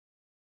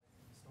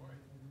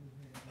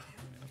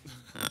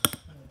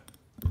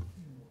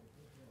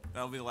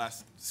that'll be the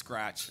last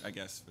scratch, I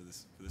guess, for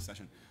this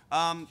session.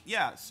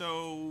 Yeah,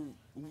 so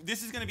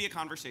this is going to be a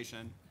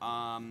conversation,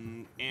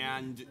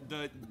 and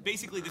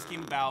basically this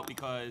came about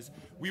because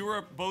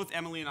both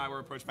Emily and I were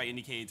approached by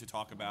IndieCade to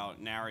talk about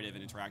narrative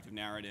and interactive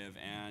narrative,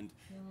 and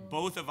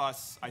both of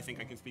us, I think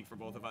I can speak for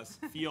both of us,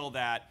 feel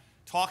that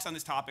talks on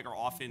this topic are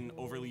often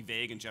overly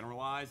vague and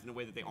generalized in a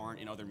way that they aren't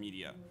in other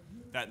media.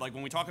 That, like,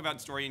 when we talk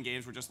about story in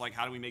games, we're just like,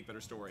 how do we make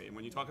better story? And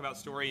when you talk about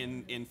story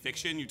in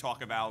fiction, you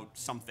talk about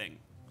something.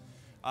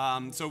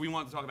 So we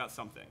wanted to talk about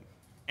something.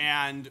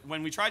 And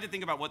when we tried to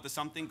think about what the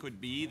something could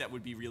be that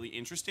would be really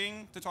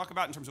interesting to talk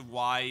about in terms of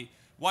why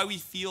we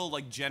feel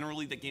like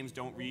generally that games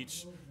don't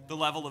reach the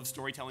level of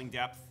storytelling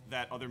depth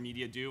that other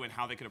media do and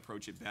how they could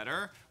approach it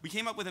better, we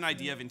came up with an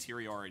idea of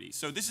interiority.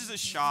 So this is a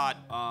shot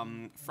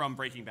from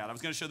Breaking Bad. I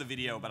was going to show the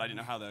video, but I didn't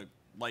know how the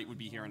light would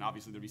be here, and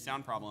obviously there'd be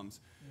sound problems.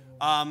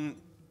 And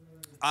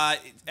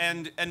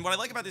what I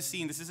like about this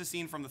scene, this is a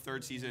scene from the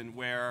 3rd season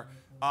where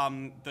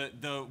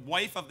the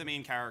wife of the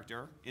main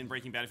character in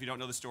Breaking Bad, if you don't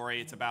know the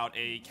story, it's about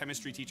a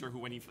chemistry teacher who,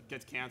 when he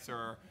gets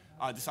cancer,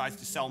 decides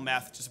to sell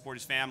meth to support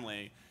his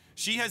family.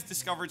 She has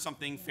discovered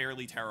something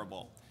fairly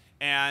terrible.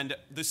 And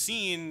the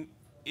scene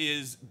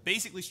is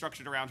basically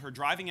structured around her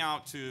driving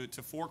out to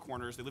Four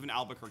Corners. They live in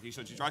Albuquerque,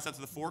 so she drives out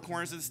to the Four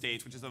Corners of the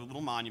States, which is a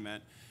little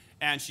monument.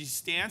 And she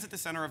stands at the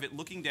center of it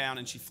looking down,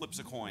 and she flips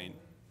a coin.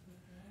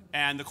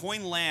 And the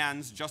coin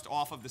lands just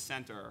off of the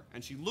center,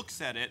 and she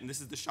looks at it, and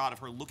this is the shot of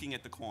her looking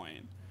at the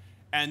coin,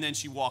 and then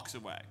she walks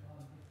away.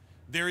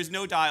 There is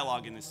no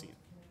dialogue in this scene.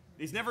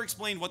 It's never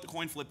explained what the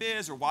coin flip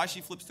is, or why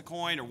she flips the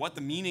coin, or what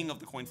the meaning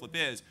of the coin flip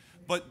is,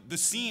 but the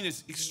scene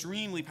is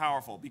extremely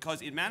powerful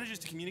because it manages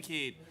to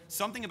communicate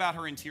something about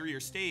her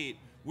interior state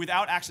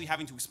without actually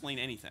having to explain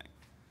anything.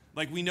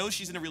 Like, we know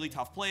she's in a really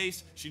tough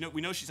place.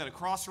 We know she's at a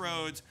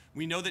crossroads.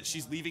 We know that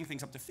she's leaving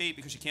things up to fate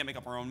because she can't make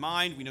up her own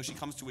mind. We know she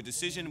comes to a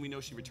decision. We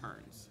know she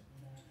returns.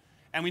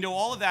 And we know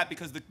all of that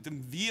because the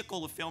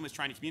vehicle of film is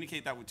trying to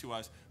communicate that to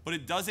us, but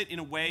it does it in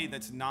a way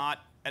that's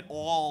not at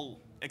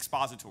all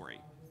expository,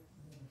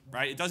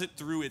 right? It does it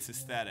through its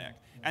aesthetic.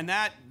 And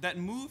that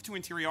move to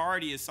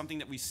interiority is something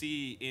that we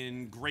see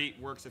in great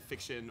works of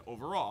fiction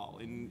overall,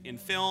 in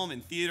film,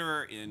 in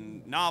theater,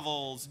 in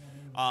novels,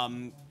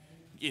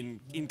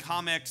 in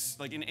comics,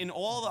 like in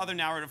all the other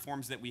narrative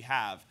forms that we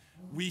have.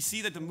 We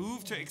see that the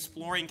move to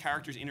exploring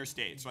characters' inner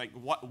states, like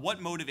what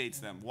motivates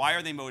them, why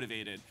are they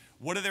motivated,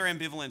 what are their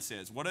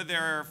ambivalences, what are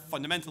their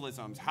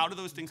fundamentalisms, how do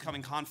those things come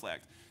in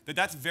conflict,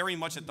 that's very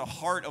much at the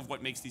heart of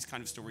what makes these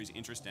kind of stories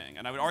interesting.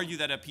 And I would argue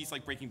that a piece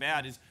like Breaking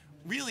Bad is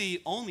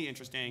really only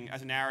interesting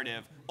as a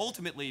narrative,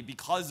 ultimately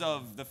because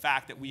of the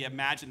fact that we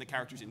imagine the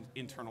characters'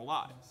 internal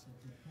lives.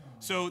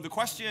 So the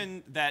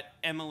question that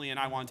Emily and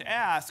I wanted to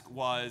ask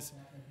was,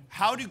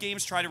 how do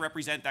games try to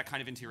represent that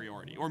kind of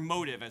interiority, or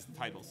motive, as the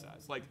title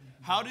says? Like,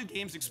 how do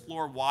games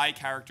explore why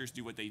characters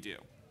do what they do?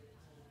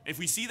 If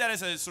we see that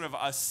as a sort of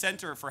a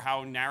center for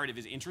how narrative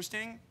is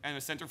interesting, and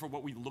a center for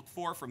what we look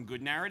for from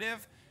good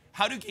narrative,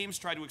 how do games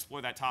try to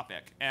explore that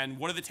topic? And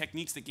what are the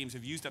techniques that games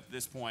have used up to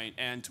this point,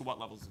 and to what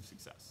levels of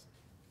success?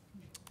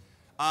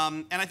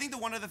 And I think the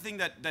one other thing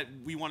that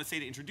we want to say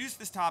to introduce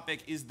this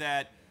topic is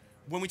that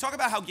when we talk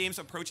about how games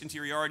approach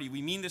interiority,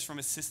 we mean this from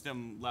a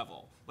system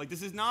level. Like,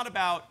 this is not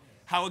about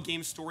how a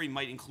game's story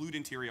might include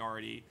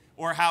interiority,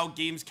 or how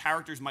games'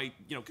 characters might,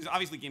 because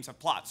obviously games have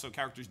plots, so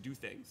characters do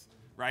things,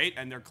 right?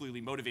 And they're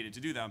clearly motivated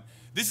to do them.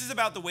 This is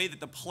about the way that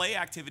the play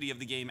activity of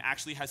the game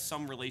actually has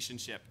some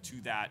relationship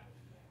to that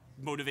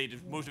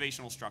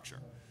motivational structure.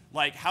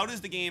 Like, how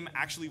does the game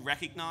actually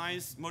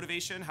recognize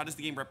motivation? How does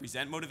the game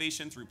represent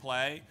motivation through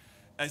play?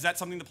 Is that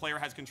something the player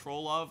has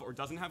control of or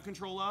doesn't have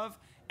control of?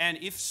 And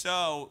if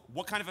so,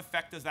 what kind of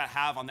effect does that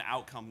have on the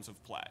outcomes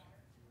of play?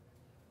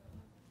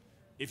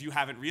 If you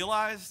haven't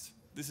realized,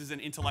 this is an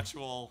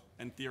intellectual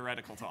and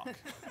theoretical talk.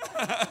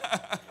 We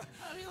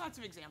have lots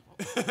of examples.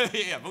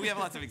 Yeah, but we have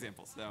lots of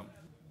examples. So,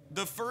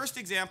 the first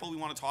example we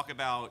want to talk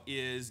about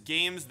is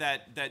games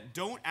that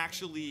don't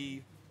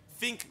actually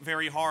think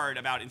very hard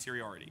about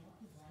interiority,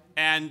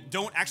 and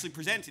don't actually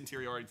present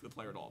interiority to the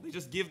player at all. They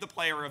just give the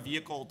player a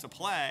vehicle to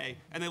play,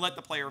 and they let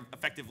the player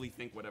effectively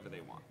think whatever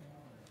they want.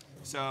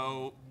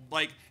 So,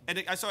 like,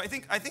 so I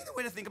think the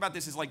way to think about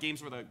this is like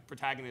games where the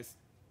protagonist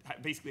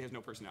basically has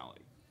no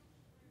personality.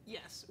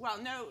 Yes. Well,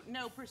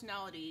 no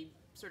personality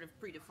sort of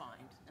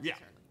predefined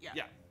necessarily.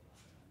 Yeah.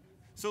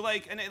 So I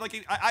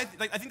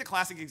think the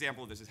classic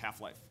example of this is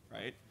Half-Life,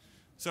 right?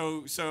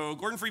 So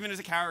Gordon Freeman is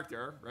a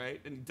character, right,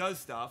 and he does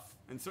stuff,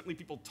 and certainly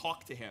people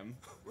talk to him.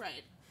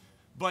 Right.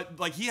 But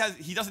like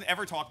he doesn't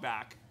ever talk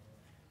back,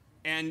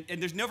 and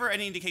there's never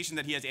any indication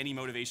that he has any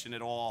motivation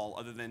at all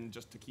other than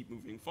just to keep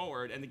moving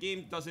forward. And the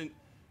game doesn't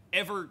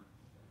ever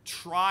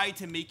try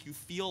to make you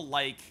feel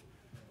like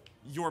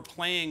you're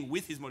playing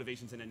with his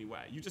motivations in any way.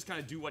 You just kind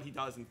of do what he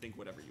does and think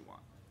whatever you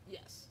want.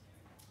 Yes.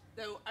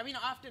 Though, I mean,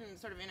 often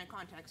sort of in a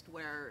context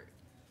where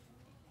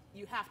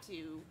you have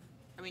to,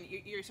 I mean,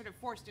 you're sort of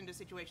forced into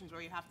situations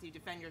where you have to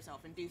defend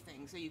yourself and do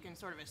things, so you can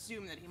sort of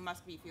assume that he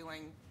must be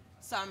feeling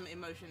some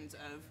emotions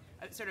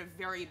of sort of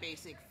very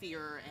basic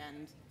fear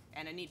and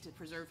and a need to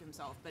preserve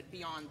himself. But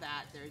beyond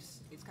that,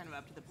 it's kind of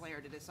up to the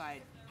player to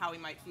decide how he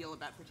might feel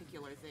about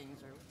particular things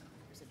or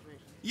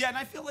situations. Yeah, and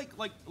I feel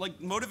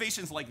like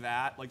motivations like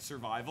that, like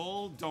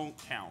survival, don't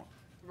count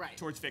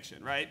towards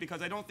fiction, right?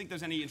 Because I don't think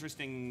there's any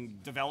interesting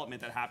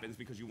development that happens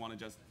because you want to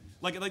just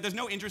like there's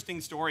no interesting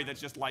story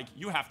that's just like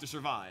you have to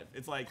survive.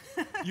 It's like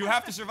you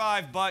have to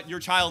survive, but your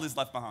child is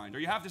left behind, or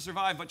you have to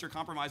survive, but you're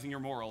compromising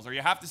your morals, or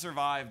you have to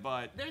survive,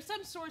 but there's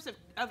some source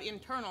of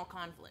internal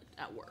conflict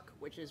at work,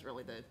 which is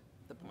really the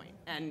point.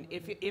 And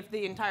if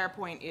the entire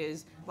point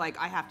is like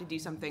I have to do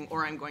something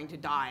or I'm going to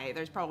die,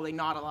 there's probably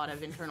not a lot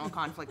of internal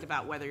conflict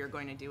about whether you're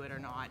going to do it or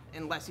not,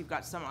 unless you've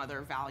got some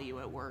other value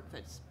at work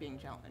that's being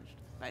challenged.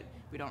 But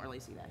we don't really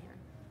see that here.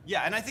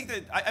 Yeah, and I think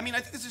that I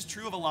think this is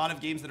true of a lot of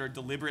games that are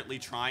deliberately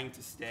trying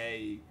to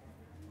stay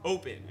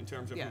open in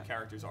terms of who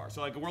characters are.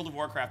 So like World of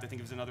Warcraft, I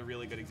think is another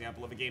really good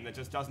example of a game that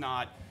just does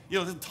not,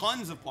 there's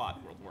tons of plot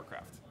in World of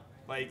Warcraft.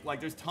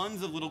 Like there's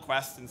tons of little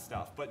quests and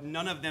stuff, but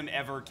none of them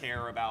ever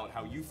care about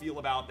how you feel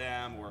about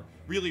them or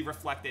really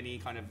reflect any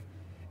kind of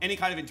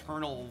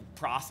internal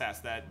process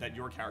that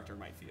your character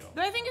might feel.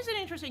 But I think it's an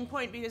interesting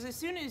point because as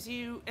soon as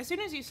you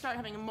start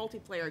having a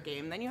multiplayer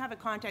game, then you have a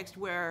context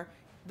where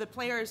the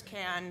players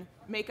can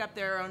make up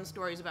their own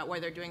stories about why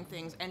they're doing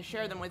things and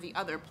share them with the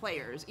other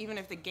players, even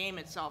if the game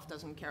itself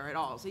doesn't care at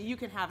all. So you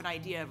can have an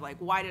idea of like,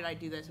 why did I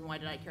do this and why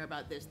did I care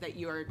about this that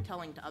you're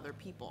telling to other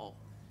people,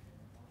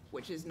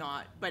 which is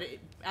not, but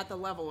at the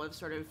level of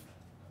sort of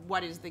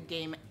what is the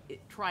game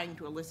trying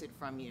to elicit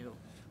from you.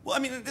 Well, I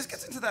mean, this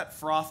gets into that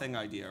frothing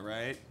idea,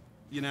 right?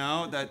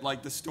 That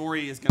like the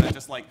story is gonna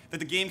just like, that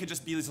the game could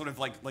just be this sort of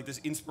like this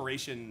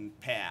inspiration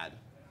pad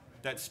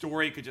that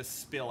story could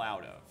just spill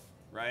out of,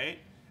 right?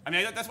 I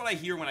mean, that's what I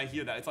hear when I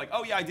hear that. It's like,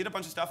 oh yeah, I did a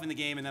bunch of stuff in the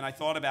game and then I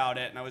thought about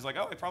it and I was like,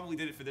 oh, I probably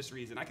did it for this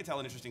reason. I could tell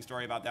an interesting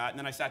story about that, and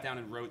then I sat down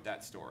and wrote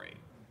that story.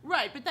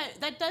 Right, but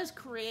that does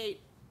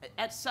create,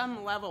 at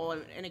some level,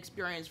 an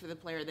experience for the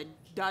player that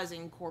does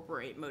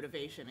incorporate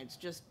motivation. It's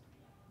just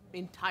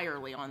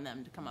entirely on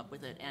them to come up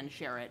with it and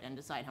share it and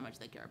decide how much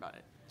they care about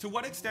it. To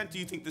what extent do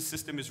you think the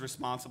system is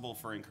responsible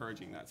for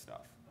encouraging that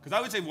stuff? Because I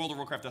would say World of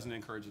Warcraft doesn't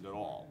encourage it at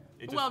all.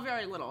 Well,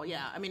 very little,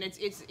 yeah. I mean,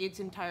 it's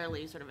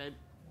entirely sort of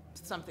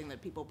something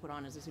that people put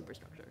on as a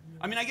superstructure.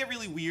 I mean, I get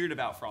really weird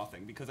about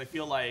frothing because I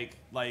feel like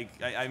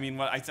I mean,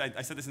 what I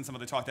said this in some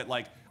other talk, that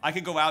like I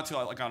could go out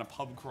to like on a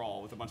pub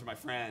crawl with a bunch of my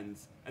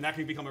friends, and that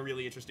could become a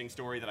really interesting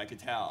story that I could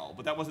tell.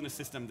 But that wasn't a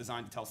system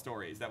designed to tell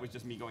stories. That was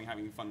just me going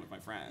having fun with my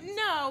friends.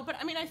 No, but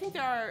I mean, I think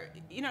there are,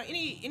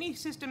 any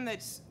system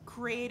that's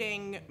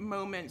creating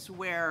moments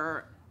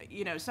where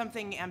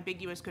something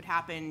ambiguous could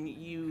happen.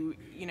 You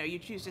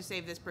choose to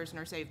save this person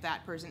or save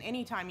that person.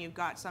 Anytime you've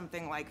got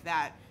something like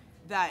that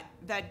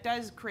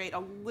does create a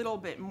little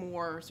bit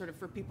more sort of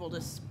for people to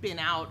spin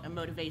out a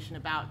motivation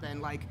about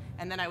than like,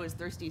 and then I was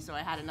thirsty, so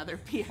I had another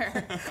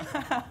beer.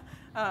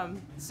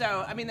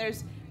 So, I mean,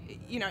 there's,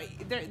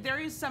 there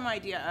is some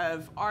idea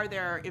of, are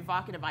there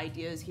evocative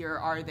ideas here?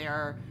 Are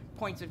there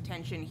points of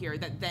tension here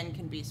that then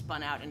can be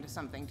spun out into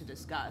something to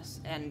discuss?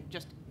 And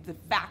just the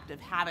fact of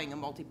having a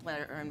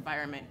multiplayer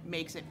environment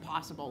makes it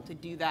possible to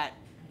do that.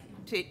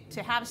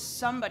 To have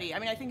somebody, I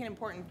mean, I think an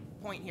important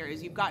point here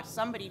is you've got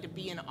somebody to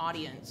be an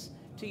audience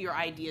to your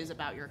ideas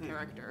about your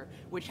character,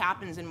 which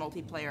happens in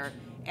multiplayer,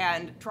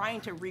 and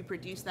trying to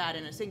reproduce that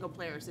in a single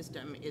player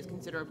system is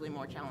considerably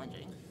more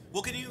challenging.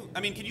 Well, can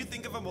you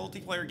think of a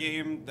multiplayer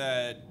game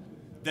that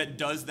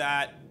does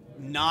that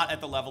not at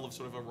the level of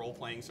sort of a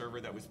role-playing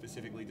server that was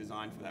specifically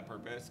designed for that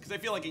purpose? Because I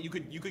feel like you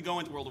could go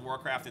into World of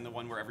Warcraft in the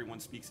one where everyone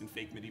speaks in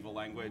fake medieval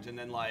language and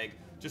then like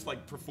just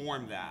like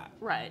perform that.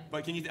 Right.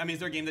 But is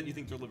there a game that you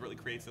think deliberately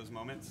creates those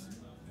moments?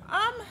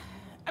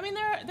 I mean,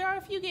 there are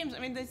a few games. I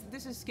mean,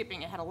 this is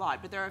skipping ahead a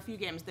lot, but there are a few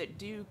games that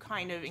do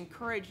kind of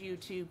encourage you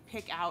to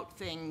pick out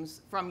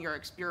things from your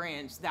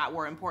experience that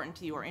were important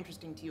to you or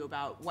interesting to you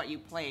about what you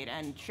played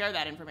and share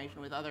that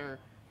information with other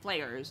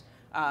players.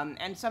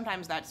 And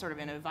sometimes that's sort of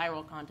in a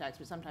viral context,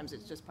 but sometimes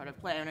it's just part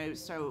of play. And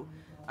so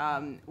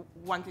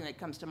one thing that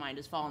comes to mind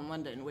is Fallen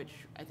London, which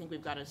I think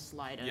we've got a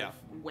slide of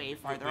way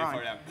farther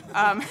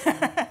on.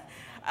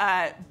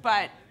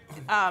 But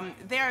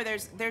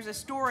there's a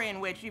story in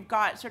which you've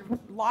got sort of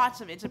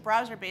lots of, it's a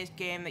browser-based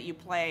game that you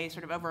play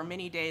sort of over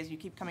many days, you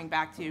keep coming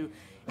back to.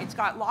 It's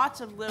got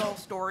lots of little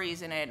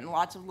stories in it and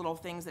lots of little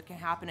things that can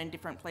happen in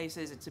different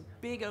places. It's a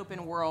big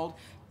open world.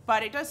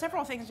 But it does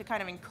several things to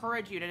kind of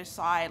encourage you to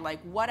decide,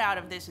 like, what out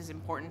of this is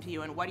important to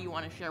you and what do you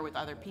want to share with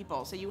other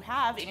people. So you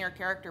have in your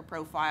character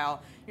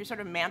profile your sort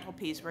of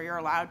mantelpiece where you're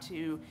allowed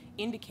to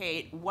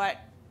indicate what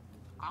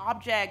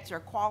objects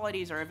or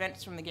qualities or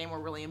events from the game were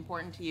really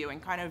important to you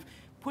and kind of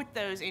put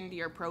those into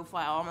your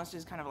profile almost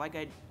as kind of like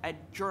a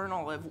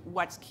journal of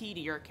what's key to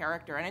your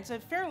character. And it's a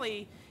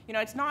fairly,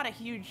 it's not a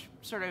huge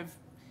sort of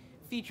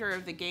feature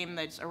of the game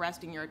that's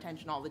arresting your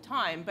attention all the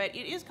time, but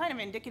it is kind of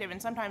indicative,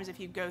 and sometimes if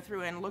you go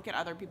through and look at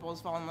other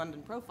people's Fallen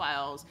London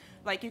profiles,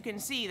 like you can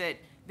see that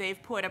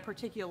they've put a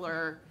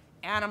particular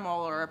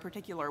animal or a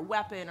particular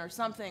weapon or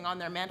something on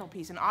their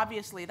mantelpiece, and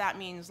obviously that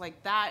means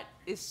like that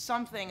is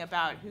something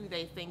about who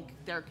they think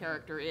their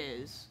character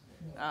is.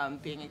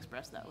 being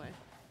expressed that way.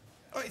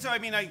 Okay, so I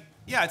mean,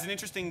 yeah, it's an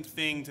interesting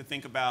thing to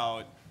think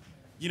about,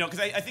 because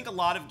I think a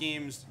lot of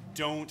games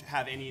don't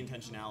have any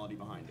intentionality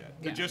behind it.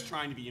 They're just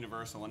trying to be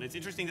universal, and it's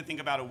interesting to think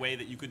about a way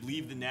that you could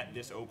leave the net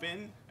this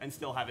open and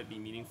still have it be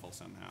meaningful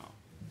somehow.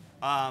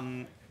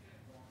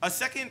 A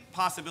second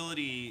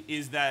possibility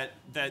is that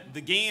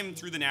the game,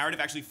 through the narrative,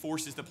 actually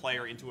forces the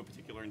player into a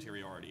particular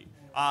interiority.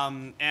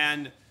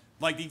 And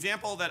like the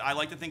example that I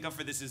like to think of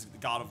for this is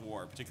God of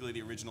War, particularly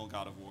the original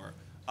God of War.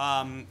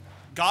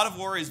 God of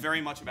War is very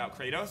much about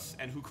Kratos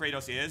and who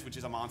Kratos is, which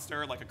is a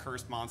monster, like a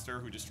cursed monster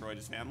who destroyed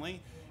his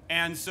family.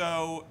 And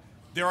so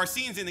there are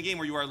scenes in the game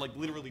where you are like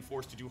literally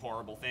forced to do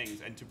horrible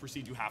things, and to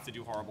proceed you have to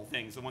do horrible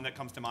things. The one that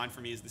comes to mind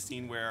for me is the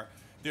scene where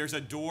there's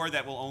a door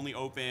that will only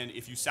open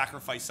if you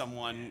sacrifice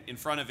someone in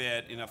front of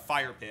it in a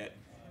fire pit,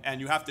 and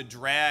you have to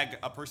drag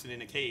a person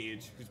in a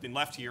cage who's been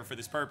left here for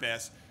this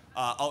purpose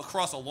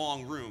across a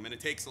long room, and it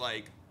takes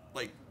like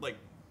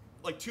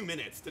 2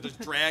 minutes to just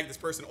drag this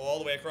person all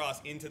the way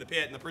across into the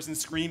pit, and the person's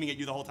screaming at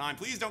you the whole time,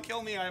 please don't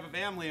kill me, I have a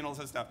family, and all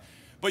this stuff.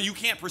 But you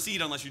can't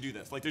proceed unless you do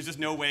this. Like, there's just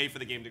no way for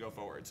the game to go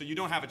forward. So you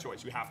don't have a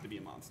choice. You have to be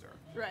a monster.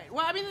 Right.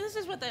 Well, I mean, this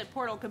is what the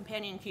Portal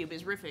Companion Cube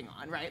is riffing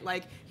on, right?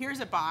 Like, here's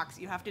a box.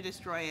 You have to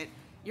destroy it.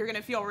 You're going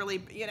to feel really...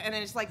 and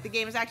then it's like the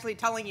game is actually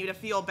telling you to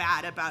feel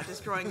bad about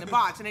destroying the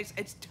box. And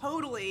it's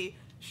totally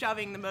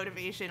shoving the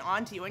motivation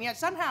onto you. And yet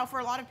somehow, for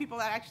a lot of people,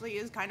 that actually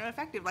is kind of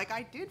effective. Like,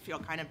 I did feel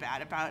kind of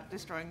bad about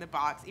destroying the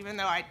box, even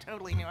though I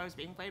totally knew I was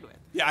being played with.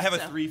 Yeah, I have a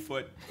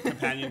 3-foot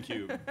companion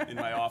cube in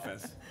my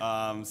office.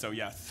 So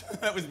yes,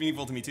 that was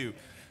meaningful to me too.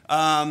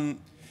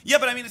 Yeah,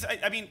 but I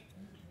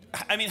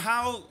mean,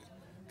 how?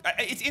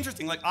 It's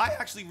interesting. Like, I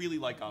actually really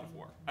like God of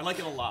War. I like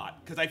it a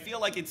lot because I feel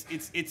like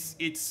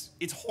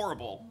it's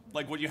horrible.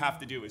 Like, what you have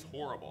to do is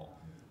horrible.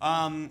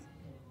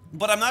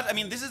 But I'm not. I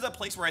mean, this is a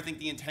place where I think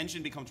the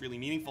intention becomes really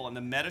meaningful, and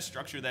the meta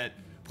structure that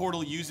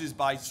Portal uses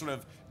by sort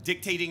of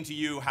dictating to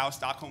you how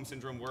Stockholm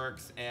Syndrome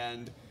works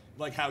and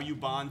like how you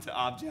bond to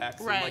objects,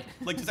 right?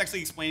 And like just actually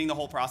explaining the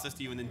whole process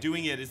to you and then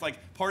doing it is like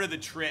part of the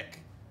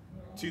trick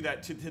to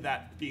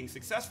that being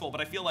successful.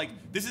 But I feel like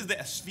this is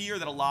the sphere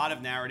that a lot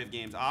of narrative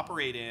games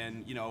operate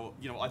in.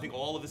 I think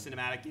all of the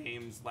cinematic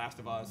games, Last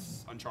of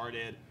Us,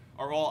 Uncharted,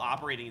 are all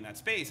operating in that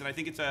space. And I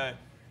think it's an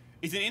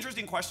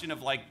interesting question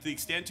of like the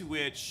extent to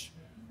which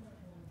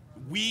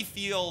we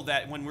feel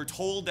that when we're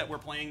told that we're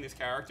playing this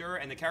character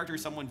and the character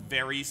is someone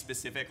very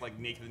specific, like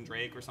Nathan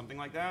Drake or something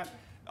like that,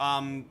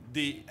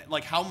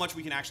 how much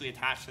we can actually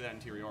attach to that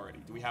interiority.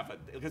 Do we have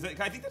because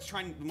I think that's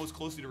trying most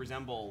closely to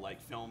resemble like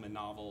film and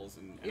novels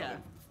and other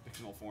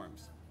fictional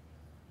forms.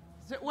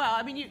 So, well,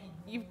 I mean, if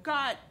you've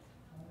got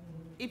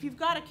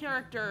a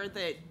character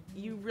that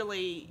you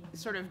really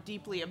sort of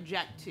deeply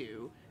object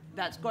to,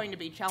 that's going to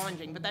be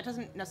challenging, but that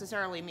doesn't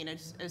necessarily mean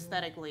it's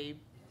aesthetically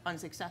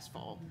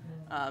unsuccessful.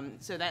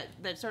 So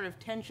that sort of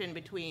tension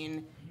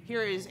between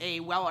here is a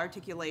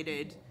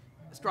well-articulated,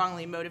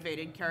 strongly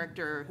motivated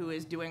character who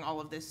is doing all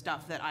of this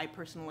stuff that I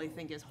personally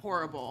think is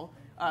horrible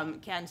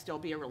can still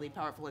be a really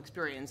powerful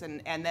experience.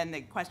 And then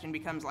the question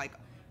becomes like,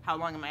 how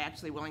long am I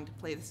actually willing to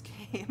play this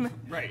game?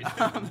 Right.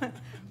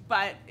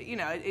 But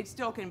it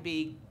still can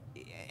be.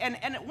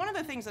 And one of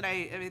the things that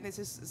I mean, this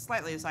is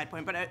slightly a side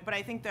point, but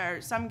I think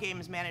some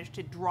games manage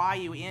to draw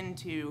you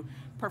into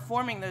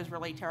performing those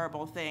really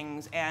terrible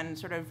things and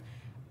sort of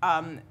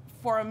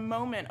for a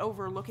moment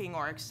overlooking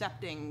or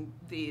accepting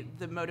the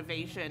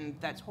motivation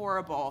that's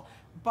horrible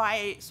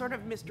by sort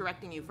of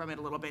misdirecting you from it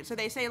a little bit. So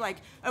they say like,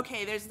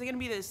 okay, there's going to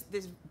be this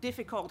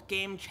difficult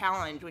game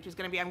challenge, which is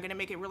going to be, I'm going to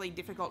make it really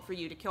difficult for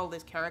you to kill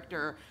this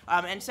character.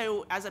 And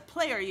so as a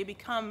player, you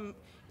become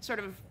sort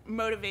of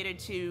motivated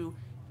to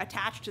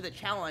attach to the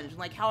challenge.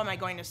 Like, how am I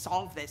going to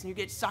solve this? And you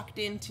get sucked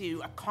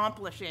into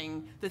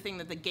accomplishing the thing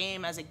that the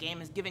game as a game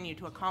has given you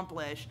to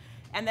accomplish.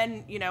 And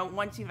then,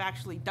 once you've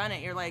actually done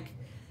it, you're like,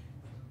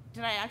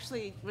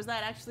 was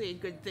that actually a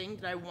good thing?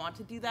 Did I want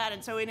to do that?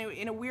 And so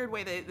in a weird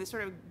way, the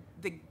sort of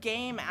the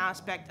game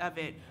aspect of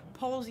it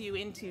pulls you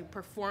into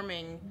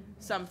performing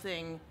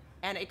something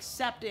and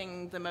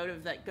accepting the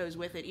motive that goes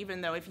with it,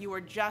 even though if you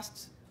were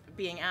just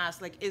being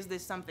asked, like, is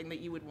this something that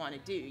you would want to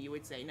do, you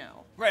would say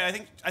no. Right,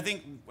 I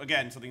think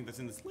again, something that's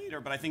in this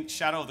later, but I think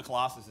Shadow of the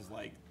Colossus is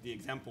like the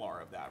exemplar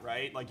of that,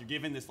 right? Like, you're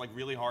given this like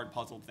really hard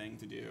puzzle thing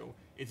to do.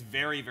 It's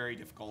very, very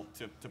difficult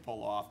to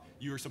pull off.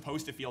 You're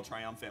supposed to feel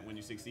triumphant when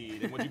you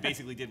succeed, and what you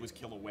basically did was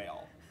kill a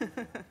whale.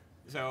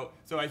 So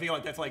I feel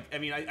like that's like, I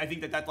mean, I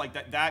think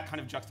that kind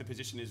of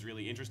juxtaposition is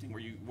really interesting,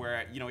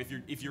 where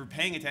if you're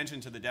paying attention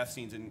to the death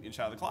scenes in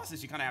Shadow of the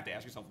Colossus, you kind of have to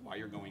ask yourself why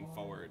you're going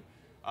forward.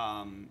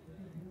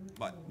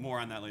 But more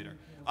on that later.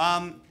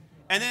 And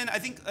then I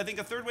think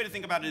a third way to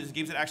think about it is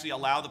games that actually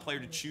allow the player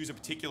to choose a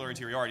particular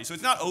interiority. So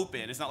it's not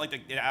open. It's not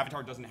like the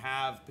avatar doesn't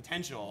have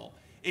potential.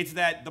 It's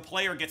that the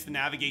player gets to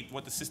navigate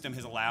what the system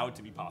has allowed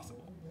to be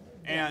possible.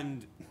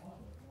 And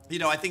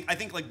I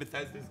think like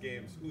Bethesda's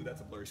games. Ooh, that's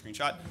a blurry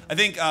screenshot. I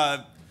think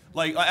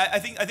I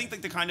think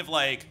like the kind of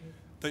like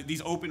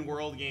these open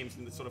world games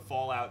in the sort of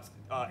Fallout,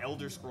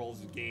 Elder Scrolls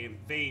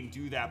vein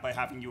do that by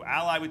having you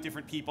ally with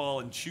different people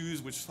and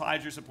choose which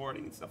sides you're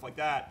supporting and stuff like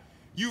that.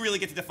 You really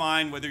get to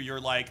define whether you're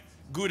like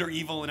good or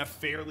evil in a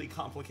fairly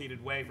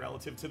complicated way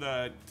relative to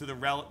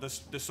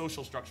the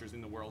social structures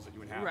in the worlds that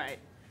you inhabit. Right.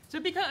 So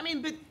because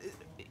but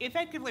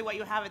effectively what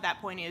you have at that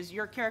point is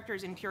your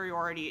character's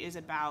interiority is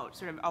about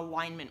sort of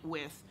alignment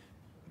with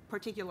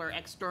particular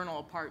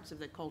external parts of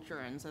the culture,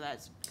 and so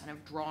that's kind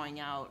of drawing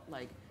out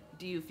like,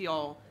 do you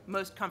feel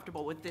most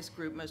comfortable with this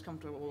group, most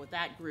comfortable with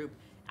that group,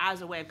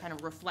 as a way of kind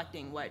of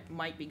reflecting what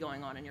might be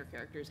going on in your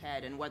character's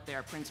head and what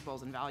their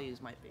principles and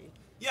values might be.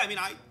 Yeah, I mean,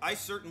 I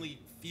certainly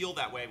feel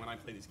that way when I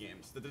play these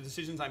games, that the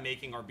decisions I'm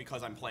making are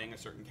because I'm playing a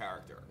certain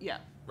character. Yeah.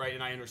 Right,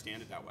 and I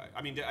understand it that way.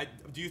 I mean,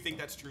 do you think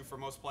that's true for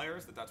most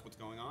players, that that's what's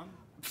going on?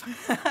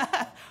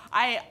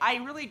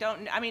 I really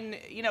don't. I mean,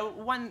 you know,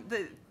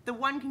 the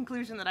one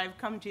conclusion that I've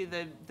come to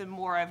the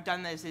more I've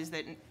done this is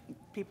that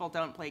people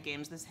don't play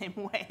games the same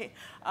way.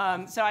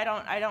 So I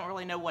don't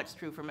really know what's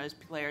true for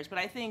most players, but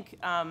I think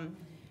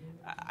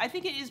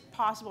it is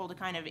possible to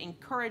kind of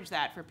encourage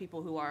that for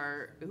people who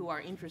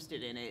are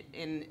interested in it,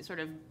 in sort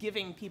of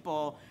giving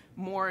people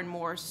more and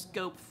more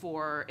scope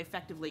for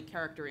effectively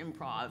character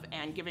improv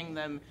and giving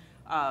them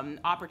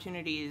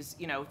opportunities,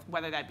 you know,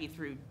 whether that be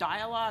through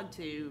dialogue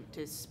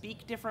to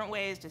speak different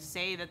ways, to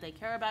say that they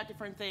care about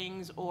different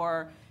things,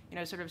 or, you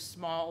know, sort of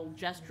small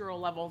gestural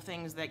level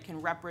things that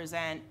can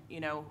represent, you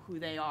know, who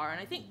they are. And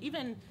I think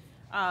even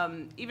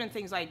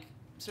things like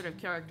sort of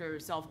character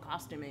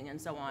self-costuming and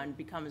so on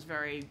becomes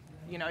very,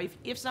 you know,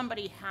 if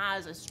somebody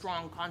has a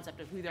strong concept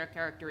of who their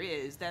character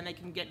is, then they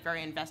can get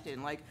very invested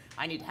in, like,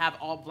 I need to have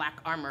all black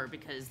armor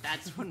because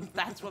that's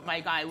what my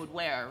guy would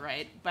wear,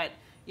 right? But,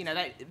 you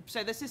know,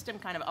 so the system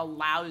kind of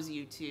allows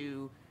you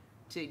to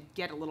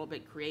get a little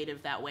bit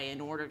creative that way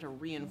in order to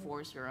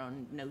reinforce your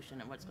own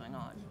notion of what's going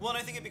on. Well, and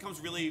I think it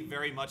becomes really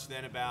very much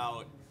then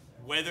about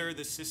whether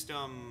the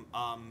system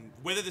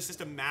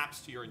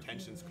maps to your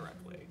intentions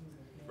correctly.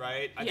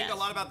 Right? I think a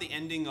lot about the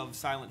ending of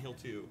Silent Hill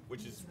 2,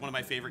 which is one of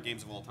my favorite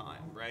games of all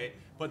time, right?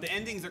 But the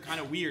endings are kind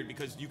of weird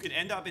because you could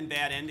end up in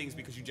bad endings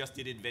because you just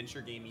did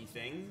adventure gamey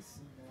things.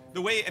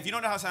 The way, if you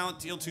don't know how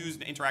Silent Hill 2's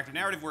interactive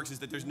narrative works, is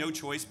that there's no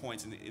choice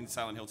points in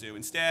Silent Hill 2.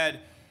 Instead,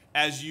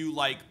 as you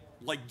like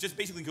just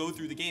basically go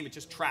through the game, it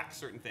just tracks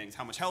certain things.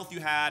 How much health you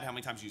had, how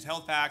many times you used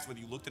health packs, whether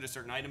you looked at a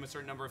certain item a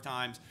certain number of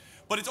times.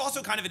 But it's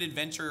also kind of an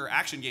adventure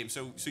action game.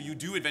 So you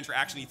do adventure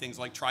action-y things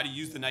like try to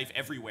use the knife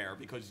everywhere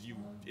because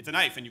it's a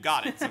knife and you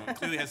got it. So it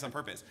clearly has some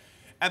purpose.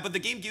 But the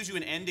game gives you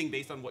an ending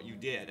based on what you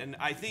did. And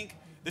I think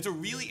that's a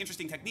really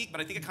interesting technique,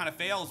 but I think it kind of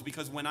fails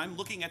because when I'm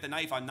looking at the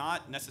knife, I'm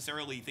not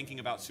necessarily thinking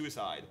about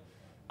suicide.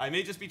 I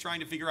may just be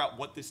trying to figure out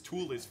what this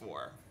tool is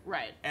for.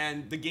 Right.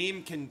 And the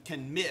game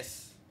can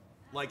miss,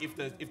 like, if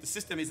the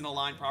system isn't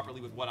aligned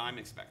properly with what I'm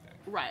expecting.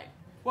 Right.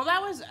 Well,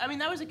 that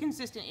was a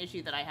consistent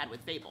issue that I had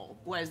with Fable,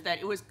 was that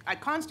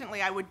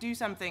I would do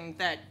something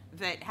that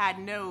had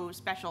no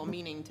special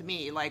meaning to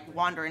me, like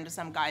wander into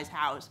some guy's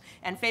house,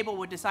 and Fable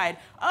would decide,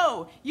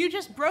 oh, you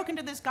just broke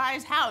into this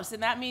guy's house,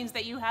 and that means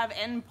that you have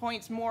N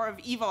points more of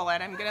evil,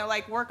 and I'm gonna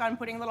like work on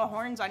putting little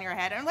horns on your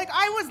head. And I'm like,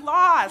 I was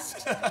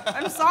lost.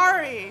 I'm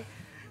sorry.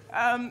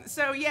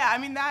 So yeah, I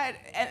mean that,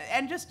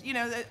 and just, you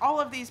know,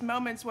 all of these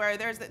moments where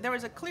there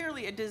was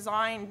clearly a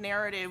designed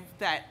narrative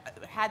that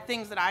had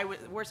things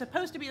that were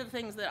supposed to be the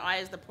things that I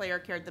as the player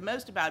cared the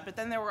most about, but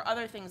then there were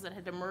other things that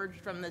had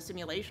emerged from the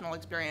simulational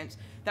experience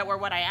that were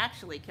what I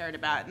actually cared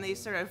about, and these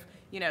sort of,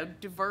 you know,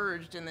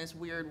 diverged in this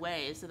weird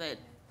way, so that,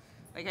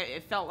 like,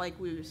 it felt like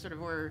we sort of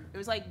were, it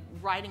was like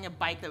riding a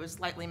bike that was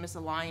slightly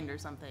misaligned or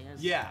something.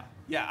 Yeah,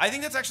 I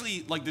think that's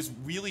actually like this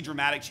really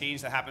dramatic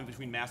change that happened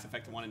between Mass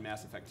Effect 1 and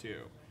Mass Effect 2.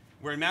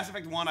 Where in Mass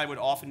Effect 1, I would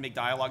often make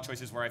dialogue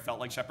choices where I felt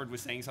like Shepard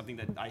was saying something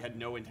that I had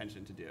no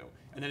intention to do.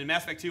 And then in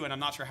Mass Effect 2, and I'm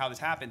not sure how this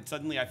happened,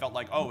 suddenly I felt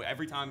like, oh,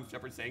 every time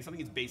Shepard's saying something,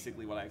 it's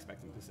basically what I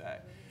expect him to say.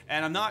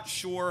 And I'm not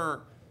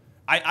sure,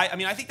 I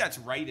mean, I think that's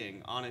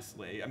writing,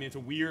 honestly. I mean, it's a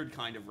weird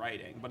kind of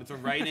writing, but it's a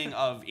writing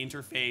of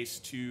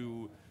interface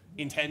to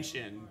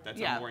intention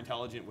that's a more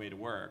intelligent way to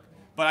work.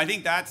 But I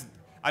think that's,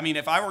 I mean,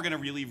 if I were going to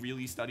really,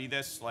 really study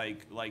this, like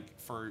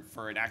for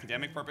an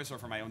academic purpose or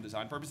for my own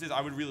design purposes, I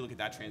would really look at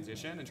that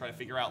transition and try to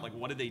figure out, like,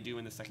 what did they do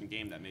in the second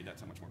game that made that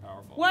so much more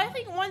powerful? Well, I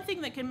think one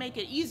thing that can make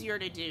it easier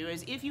to do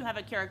is if you have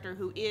a character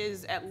who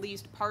is at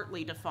least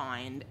partly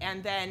defined,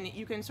 and then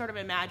you can sort of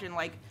imagine,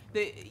 like,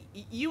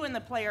 you and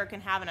the player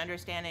can have an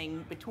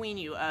understanding between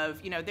you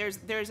of, you know,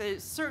 there's a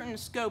certain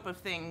scope of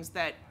things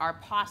that are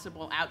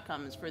possible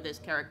outcomes for this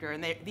character,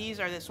 and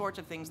these are the sorts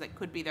of things that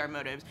could be their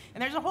motives.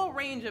 And there's a whole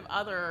range of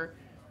other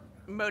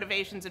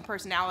motivations and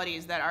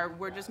personalities that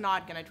we're just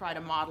not going to try to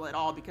model at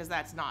all because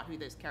that's not who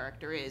this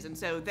character is. And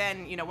so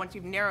then, you know, once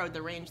you've narrowed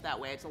the range that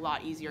way, it's a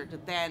lot easier to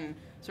then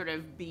sort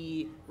of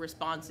be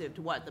responsive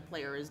to what the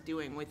player is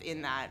doing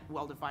within that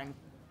well-defined,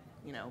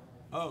 you know.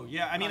 Oh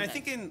yeah, I mean, I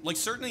think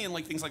certainly in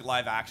like things like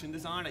live action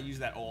design, I use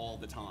that all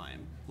the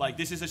time. Like,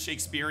 this is a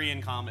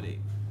Shakespearean comedy.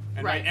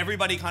 And right,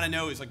 everybody kind of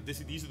knows, like,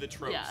 these are the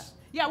tropes.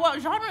 Yeah, well,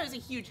 genre is a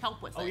huge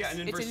help with this. Oh yeah, and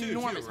then it's Versu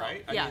enormous too,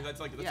 right? help. Yeah. I mean,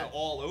 that's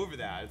all over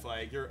that. It's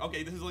like you're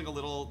okay. This is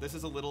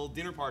a little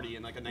dinner party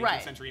in like a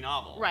 19th century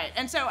novel. Right,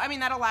 and so I mean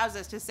that allows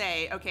us to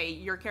say, okay,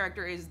 your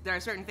character there are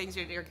certain things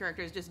your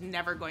character is just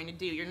never going to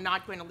do. You're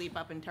not going to leap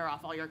up and tear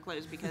off all your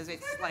clothes because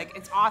it's like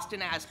it's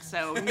Austen-esque.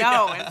 So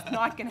no, it's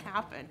not going to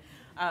happen.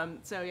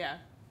 So yeah.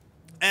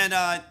 And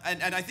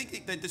I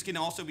think that this can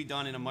also be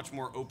done in a much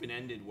more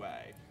open-ended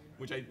way,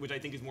 which I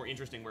think is more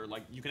interesting, where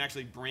like you can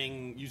actually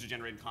bring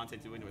user-generated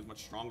content into a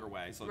much stronger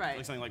way. So like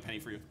something like Penny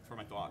for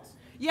my thoughts.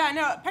 Yeah,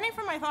 no, Penny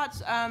for my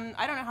thoughts.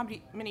 I don't know how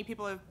many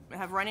people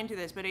have run into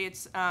this, but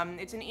it's an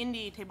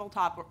indie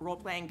tabletop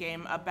role-playing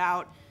game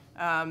about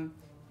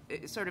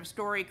sort of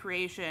story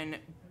creation.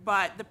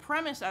 But the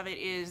premise of it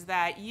is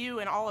that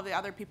you and all of the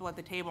other people at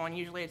the table, and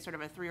usually it's sort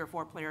of a 3 or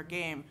 4 player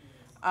game.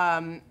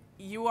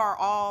 You are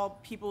all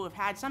people who have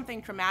had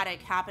something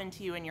traumatic happen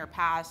to you in your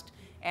past,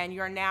 and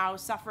you're now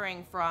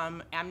suffering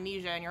from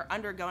amnesia, and you're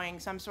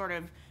undergoing some sort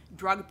of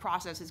drug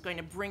process that's going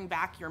to bring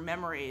back your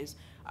memories.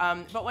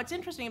 But what's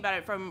interesting about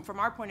it from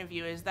our point of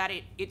view is that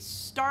it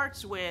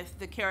starts with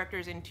the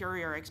character's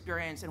interior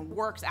experience and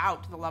works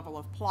out to the level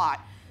of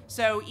plot.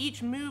 So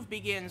each move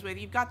begins with,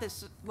 you've got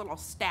this little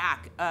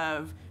stack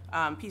of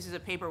pieces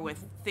of paper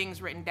with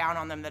things written down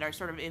on them that are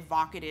sort of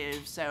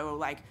evocative, so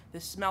like the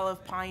smell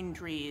of pine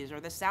trees or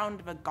the sound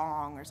of a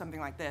gong or something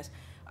like this.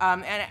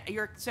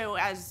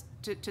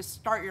 To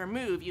start your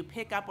move, you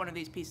pick up one of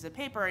these pieces of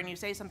paper and you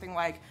say something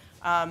like,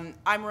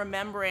 I'm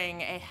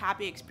remembering a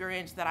happy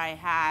experience that I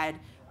had,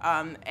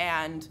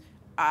 and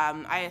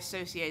I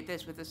associate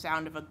this with the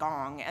sound of a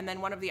gong. And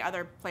then one of the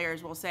other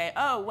players will say,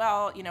 oh,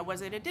 well,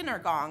 was it a dinner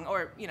gong?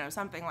 Or,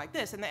 something like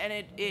this.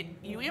 And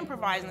you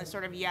improvise in this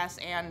sort of yes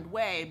and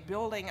way,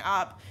 building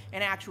up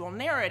an actual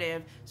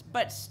narrative,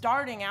 but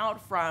starting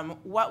out from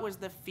what was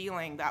the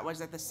feeling that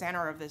was at the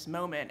center of this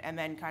moment, and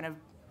then kind of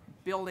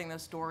building the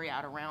story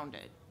out around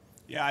it.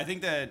 Yeah, I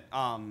think that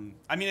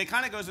it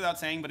kind of goes without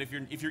saying, but if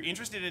you're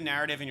interested in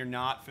narrative and you're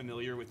not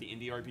familiar with the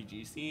indie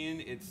RPG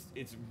scene,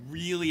 it's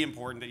really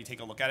important that you take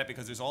a look at it,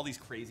 because there's all these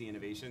crazy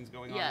innovations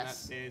going on in that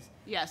space.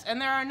 Yes,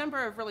 and there are a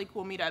number of really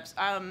cool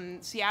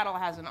meetups. Seattle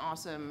has an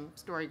awesome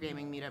story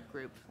gaming meetup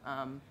group,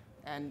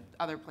 and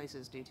other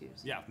places do too.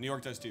 So. Yeah, New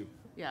York does too.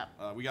 Yeah.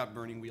 We got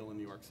Burning Wheel in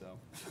New York, so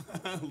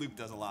Loop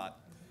does a lot.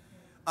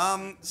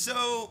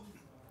 So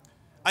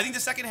I think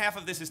the second half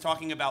of this is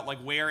talking about like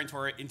where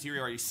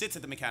interiority sits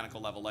at the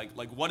mechanical level. Like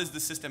what is the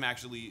system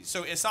actually?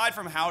 So aside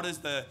from how does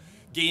the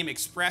game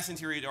express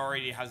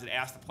interiority, how does it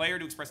ask the player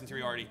to express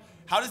interiority,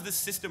 how does the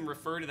system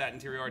refer to that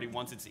interiority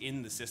once it's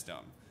in the system?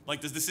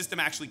 Like, does the system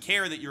actually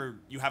care that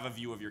you have a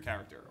view of your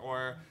character?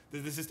 Or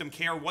does the system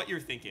care what you're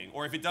thinking?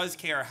 Or if it does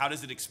care, how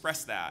does it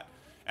express that?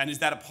 And is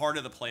that a part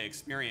of the play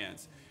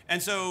experience?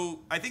 And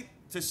so I think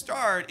to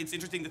start, it's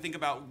interesting to think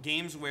about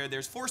games where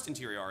there's forced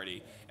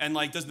interiority, and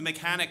like, does the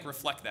mechanic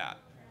reflect that?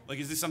 Like,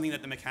 is this something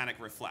that the mechanic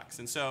reflects?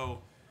 And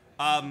so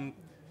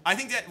I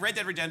think that Red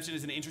Dead Redemption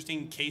is an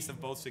interesting case of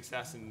both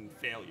success and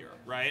failure,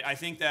 right? I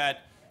think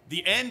that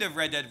the end of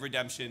Red Dead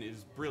Redemption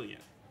is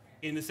brilliant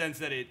in the sense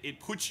that it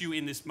puts you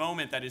in this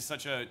moment that is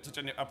such a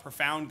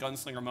profound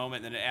gunslinger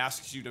moment, and it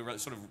asks you to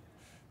sort of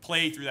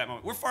play through that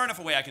moment. We're far enough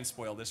away I can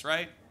spoil this,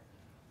 right?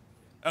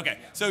 Okay,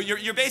 so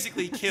you're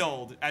basically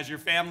killed as your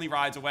family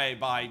rides away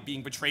by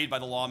being betrayed by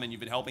the lawmen you've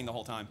been helping the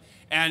whole time.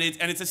 And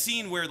it's a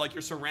scene where like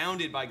you're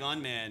surrounded by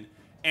gunmen,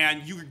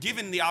 and you're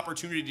given the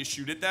opportunity to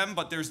shoot at them,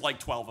 but there's like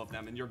 12 of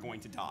them, and you're going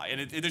to die.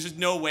 And there's just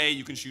no way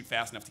you can shoot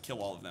fast enough to kill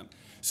all of them.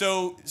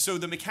 So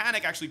the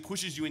mechanic actually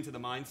pushes you into the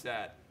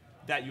mindset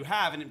that you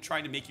have, and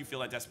trying to make you feel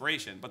that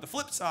desperation. But the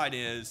flip side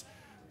is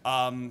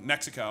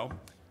Mexico,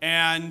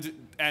 and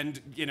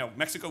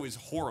Mexico is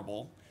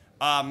horrible.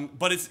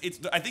 But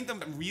I think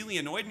that really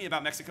annoyed me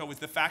about Mexico was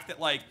the fact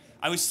that like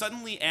I was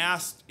suddenly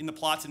asked in the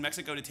plots in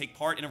Mexico to take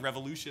part in a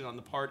revolution on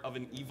the part of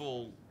an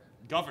evil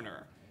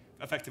governor,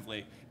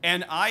 effectively.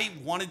 And I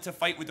wanted to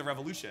fight with the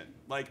revolution.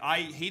 Like, I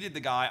hated the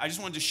guy. I just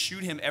wanted to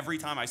shoot him every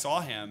time I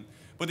saw him.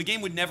 But the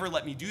game would never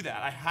let me do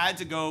that. I had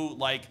to go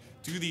like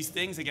do these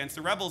things against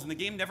the rebels, and the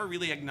game never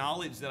really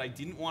acknowledged that I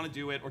didn't want to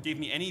do it or gave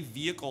me any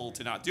vehicle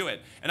to not do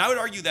it. And I would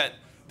argue that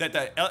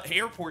the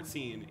airport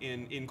scene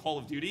in Call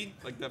of Duty,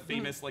 like the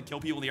famous like kill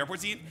people in the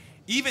airport scene,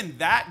 even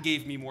that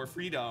gave me more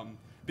freedom,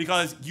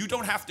 because you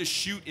don't have to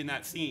shoot in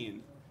that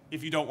scene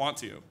if you don't want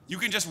to. You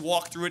can just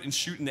walk through it and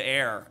shoot in the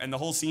air, and the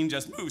whole scene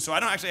just moves. So I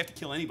don't actually have to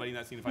kill anybody in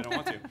that scene if I don't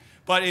want to.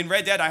 But in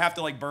Red Dead, I have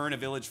to like burn a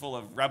village full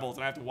of rebels,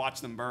 and I have to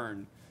watch them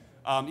burn,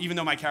 even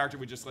though my character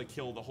would just like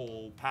kill the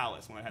whole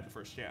palace when I had the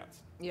first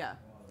chance. Yeah.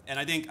 And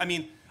I think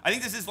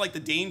this is like the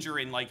danger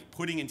in like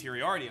putting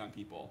interiority on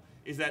people,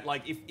 is that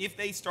like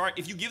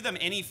if you give them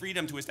any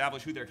freedom to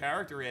establish who their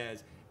character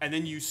is, and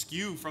then you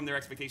skew from their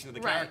expectation of the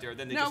character,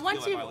 then they just feel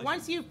that violation.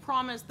 Once you've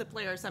promised the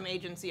player some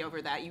agency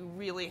over that, you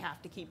really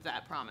have to keep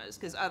that promise,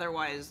 because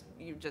otherwise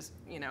you just,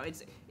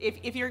 it's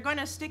if you're going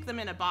to stick them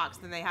in a box,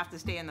 then they have to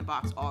stay in the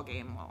box all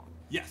game long.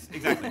 Yes,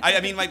 exactly. I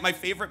mean, my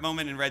favorite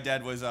moment in Red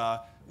Dead was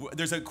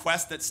there's a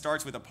quest that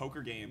starts with a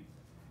poker game.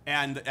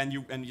 And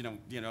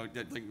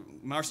like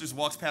Marsters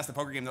walks past the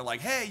poker game. They're like,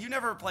 "Hey, you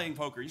never playing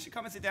poker. You should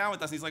come and sit down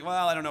with us." And he's like,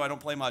 "Well, I don't know. I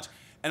don't play much."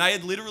 And I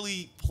had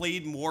literally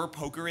played more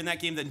poker in that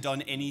game than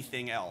done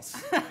anything else.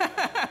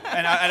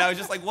 and I was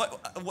just like,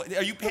 "What?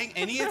 Are you paying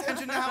any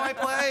attention to how I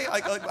play?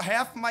 Like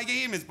half my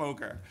game is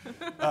poker."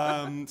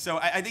 So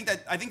I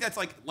think that's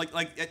like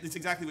it's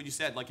exactly what you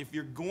said. Like if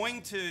you're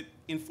going to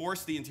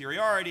enforce the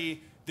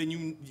interiority,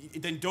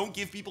 then don't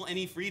give people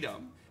any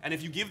freedom. And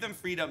if you give them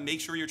freedom,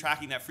 make sure you're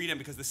tracking that freedom,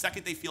 because the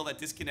second they feel that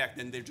disconnect,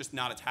 then they're just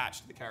not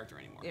attached to the character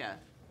anymore. Yeah.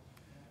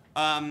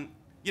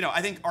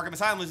 I think Arkham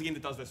Asylum is a game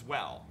that does this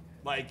well.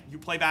 Like, you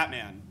play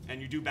Batman,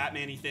 and you do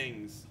Batman-y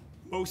things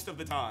most of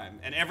the time.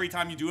 And every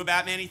time you do a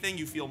Batman-y thing,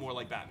 you feel more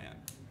like Batman.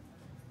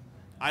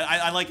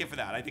 I like it for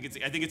that. I think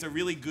it's a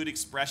really good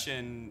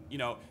expression,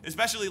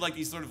 especially like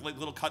these sort of like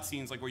little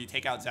cutscenes, like where you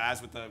take out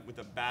Zaz with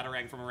the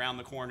batarang from around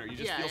the corner. You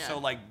just feel so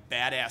like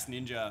badass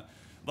ninja.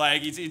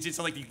 Like it's just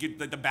like you get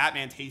the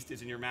Batman taste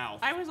is in your mouth.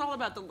 I was all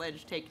about the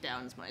ledge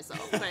takedowns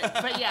myself,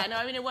 but yeah, no,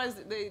 I mean it was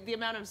the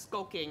amount of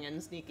skulking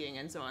and sneaking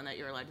and so on that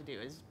you're allowed to do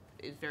is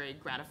very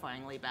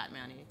gratifyingly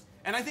Batman-y.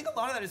 And I think a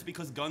lot of that is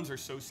because guns are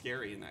so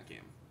scary in that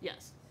game.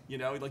 Yes.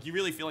 Like you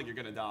really feel like you're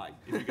gonna die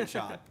if you get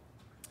shot.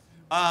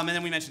 And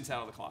then we mentioned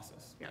Shadow of the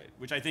Colossus, right?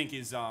 Which I think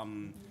is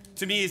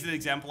to me is an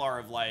exemplar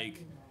of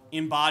like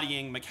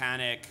embodying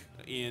mechanic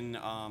in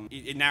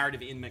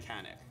narrative in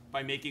mechanic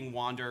by making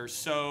Wander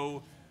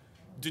so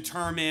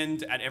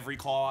determined at every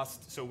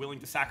cost, so willing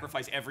to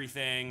sacrifice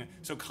everything,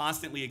 so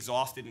constantly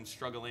exhausted and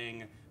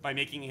struggling, by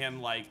making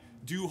him like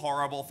do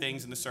horrible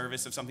things in the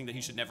service of something that he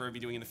should never be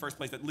doing in the first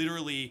place, that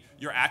literally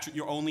your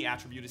only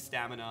attribute is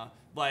stamina.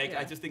 Like,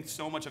 I just think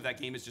so much of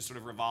that game is just sort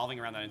of revolving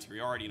around that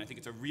interiority, and I think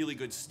it's a really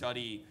good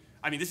study.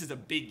 I mean, this is a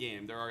big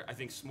game. There are, I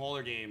think,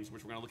 smaller games,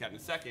 which we're going to look at in a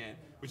second,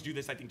 which do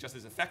this, I think, just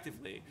as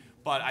effectively.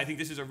 But I think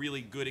this is a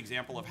really good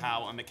example of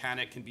how a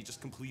mechanic can be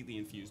just completely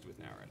infused with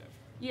narrative.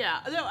 Yeah,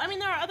 though, I mean,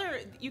 there are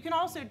you can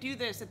also do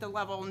this at the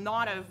level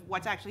not of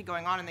what's actually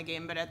going on in the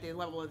game, but at the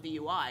level of the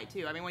UI,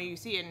 too. I mean, when you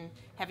see in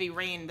Heavy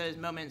Rain those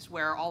moments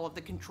where all of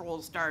the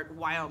controls start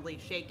wildly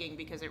shaking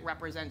because it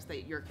represents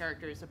that your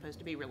character is supposed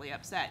to be really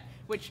upset,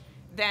 which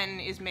then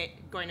is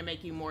going to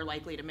make you more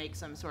likely to make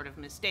some sort of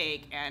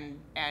mistake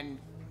and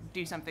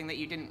do something that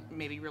you didn't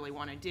maybe really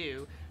want to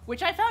do,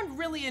 which I found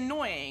really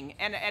annoying,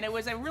 and it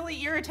was a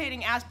really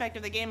irritating aspect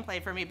of the gameplay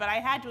for me, but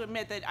I had to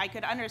admit that I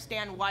could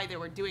understand why they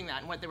were doing that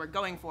and what they were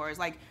going for, is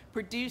like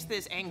produce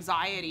this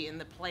anxiety in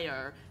the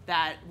player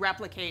that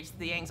replicates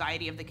the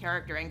anxiety of the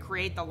character and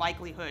create the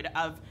likelihood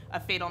of a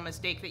fatal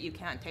mistake that you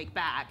can't take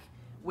back,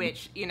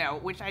 which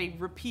I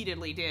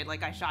repeatedly did.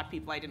 Like, I shot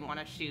people I didn't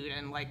want to shoot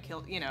and like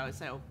kill,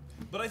 so.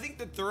 But I think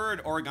the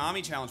third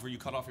origami challenge where you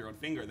cut off your own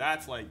finger,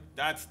 that's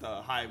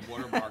the high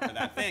watermark of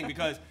that thing.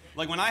 Because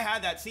like when I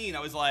had that scene,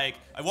 I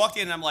walked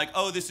in and I'm like,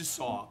 oh, this is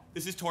Saw.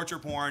 This is torture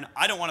porn.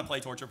 I don't want to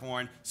play torture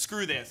porn.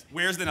 Screw this.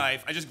 Where's the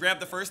knife? I just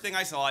grabbed the first thing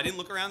I saw. I didn't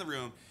look around the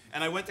room.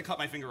 And I went to cut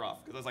my finger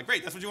off. Because I was like,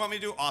 great, that's what you want me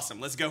to do?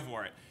 Awesome, let's go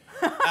for it.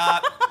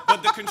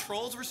 But the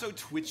controls were so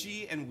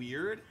twitchy and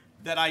weird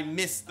that I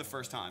missed the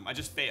first time. I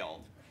just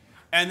failed.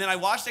 And then I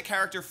watched a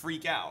character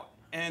freak out.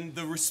 And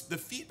the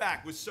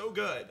feedback was so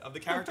good of the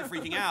character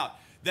freaking out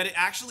that it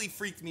actually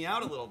freaked me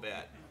out a little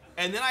bit.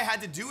 And then I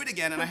had to do it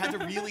again, and I had to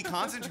really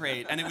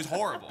concentrate, and it was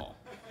horrible.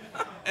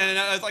 And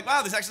I was like,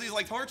 wow, this actually is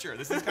like torture.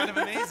 This is kind of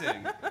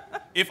amazing.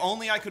 If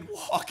only I could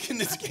walk in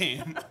this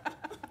game.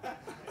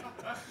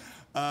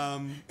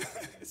 Yeah.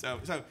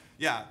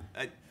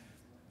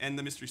 And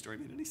the mystery story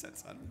made any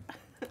sense? I don't know.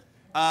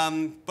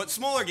 But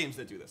smaller games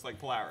that do this, like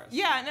Polaris.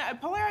 Yeah, no,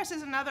 Polaris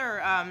is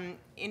another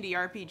indie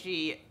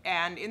RPG,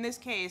 and in this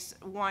case,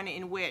 one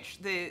in which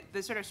the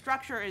sort of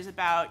structure is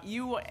about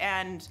you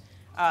and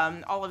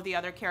all of the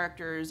other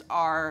characters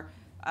are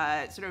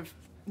sort of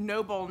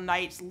noble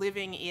knights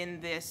living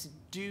in this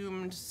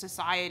doomed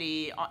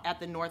society at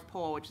the North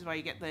Pole, which is why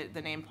you get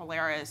the name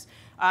Polaris.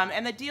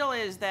 And the deal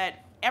is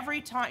that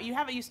every time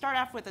you start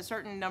off with a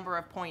certain number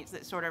of points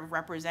that sort of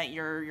represent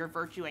your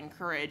virtue and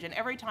courage, and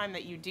every time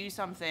that you do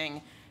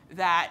something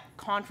that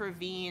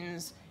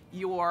contravenes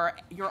your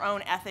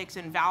own ethics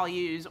and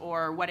values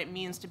or what it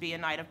means to be a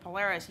Knight of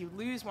Polaris, you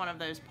lose one of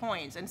those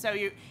points. And so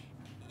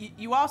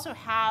you also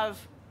have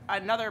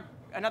another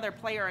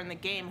player in the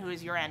game who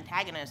is your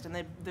antagonist, and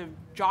the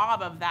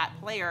job of that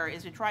player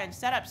is to try and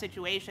set up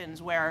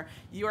situations where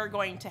you're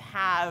going to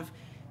have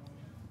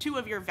two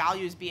of your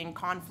values be in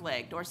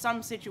conflict, or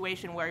some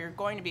situation where you're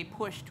going to be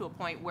pushed to a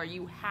point where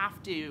you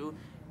have to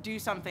do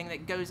something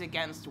that goes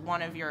against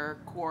one of your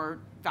core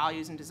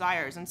values and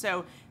desires. And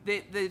so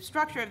the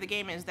structure of the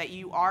game is that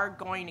you are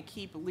going to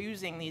keep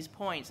losing these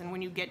points, and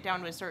when you get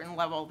down to a certain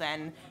level,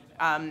 then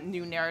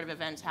new narrative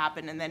events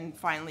happen, and then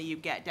finally you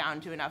get down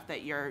to enough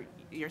that you're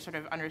sort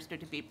of understood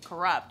to be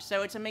corrupt.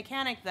 So it's a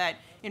mechanic that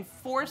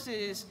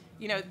enforces,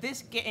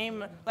 this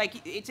game,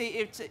 like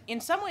it's in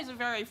some ways a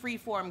very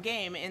free-form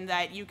game in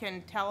that you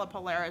can tell a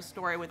Polaris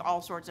story with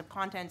all sorts of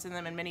contents in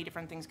them, and many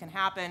different things can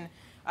happen.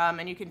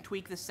 and you can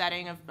tweak the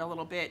setting a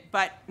little bit.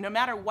 But no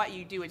matter what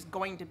you do, it's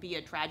going to be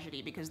a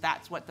tragedy because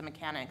that's what the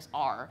mechanics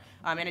are.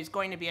 And it's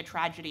going to be a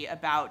tragedy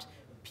about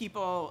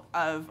people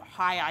of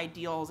high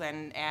ideals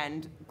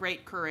and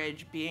great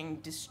courage being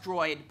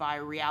destroyed by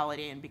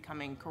reality and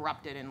becoming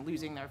corrupted and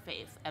losing their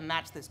faith. And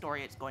that's the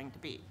story it's going to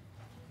be.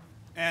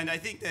 And I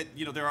think that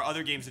there are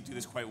other games that do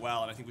this quite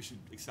well, and I think we should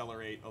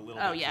accelerate a little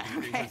bit. Oh yeah.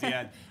 Towards the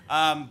end.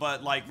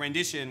 But like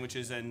Rendition, which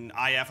is an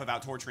IF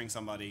about torturing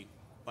somebody,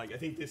 like I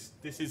think this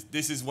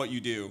is what you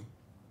do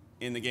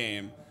in the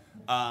game.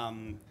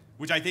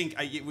 Which I think,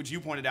 which you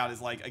pointed out,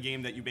 is like a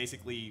game that you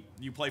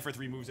play for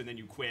 3 moves and then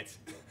you quit.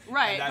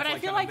 Right, but I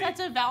feel like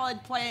that's a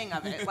valid playing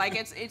of it. Like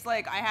it's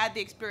like I had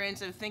the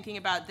experience of thinking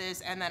about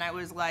this, and then I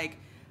was like,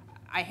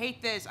 I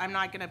hate this. I'm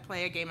not going to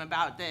play a game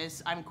about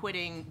this. I'm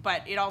quitting.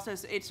 But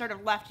it sort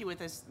of left you with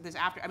this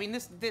after. I mean,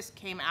 this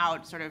came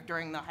out sort of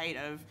during the height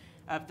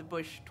of the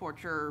Bush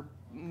torture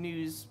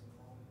news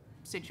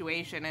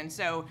situation, and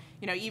so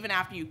even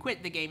after you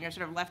quit the game, you're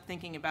sort of left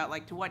thinking about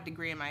like, to what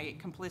degree am I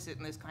complicit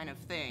in this kind of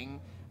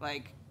thing?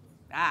 Like,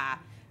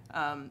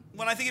 Well,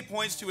 I think it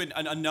points to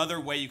another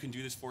way you can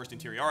do this forced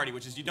interiority,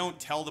 which is you don't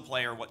tell the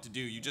player what to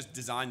do. You just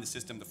design the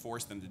system to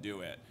force them to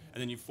do it,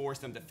 and then you force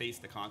them to face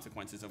the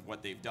consequences of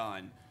what they've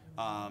done.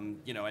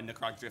 And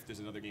Necrotic Drift is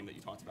another game that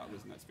you talked about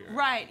was in that spirit.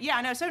 Right,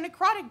 yeah, no, so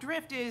Necrotic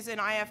Drift is an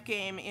IF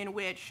game in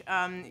which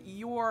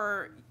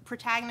your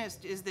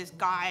protagonist is this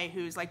guy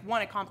whose like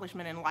one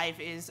accomplishment in life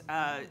is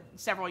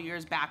several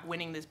years back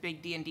winning this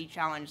big D&D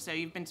challenge. So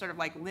you've been sort of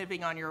like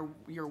living on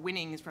your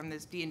winnings from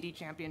this D&D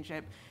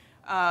championship.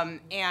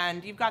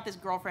 And you've got this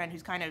girlfriend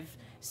who's kind of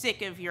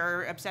sick of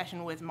your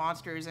obsession with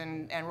monsters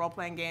and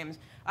role-playing games,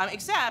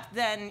 except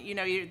then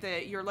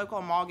your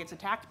local mall gets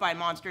attacked by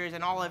monsters,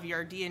 and all of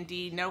your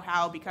D&D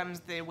know-how becomes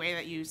the way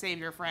that you save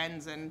your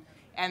friends,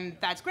 and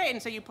that's great.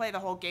 And so you play the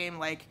whole game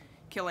like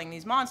killing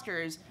these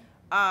monsters,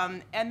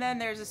 and then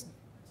there's this.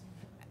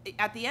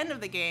 At the end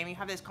of the game, you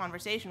have this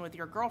conversation with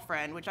your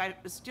girlfriend, which I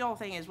still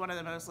think is one of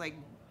the most like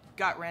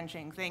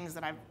gut-wrenching things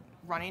that I've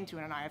run into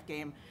in an IF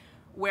game,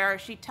 where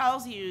she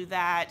tells you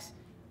that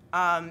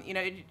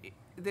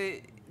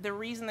the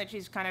reason that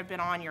she's kind of been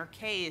on your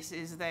case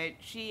is that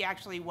she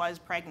actually was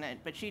pregnant,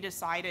 but she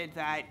decided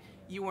that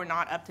you were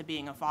not up to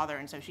being a father,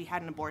 and so she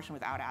had an abortion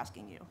without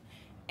asking you.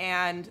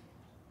 And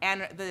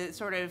the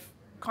sort of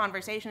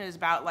conversation is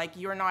about like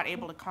you're not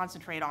able to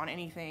concentrate on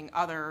anything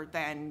other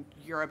than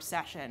your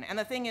obsession. And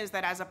the thing is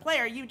that as a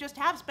player, you just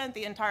have spent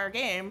the entire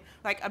game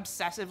like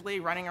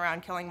obsessively running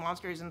around killing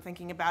monsters and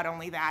thinking about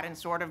only that and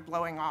sort of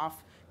blowing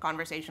off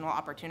conversational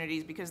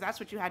opportunities because that's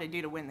what you had to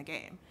do to win the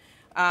game.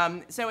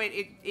 So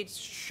it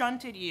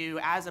shunted you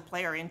as a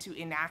player into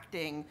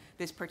enacting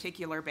this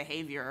particular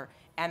behavior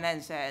and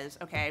then says,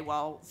 okay,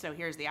 well, so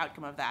here's the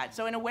outcome of that.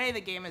 So in a way,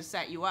 the game has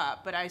set you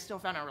up, but I still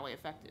found it really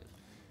effective.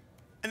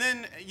 And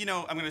then,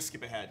 I'm going to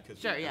skip ahead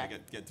because we're going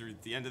to get through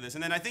the end of this.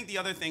 And then I think the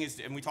other thing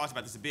is, and we talked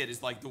about this a bit,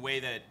 is like the way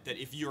that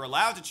if you're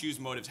allowed to choose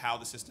motives, how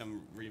the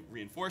system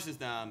reinforces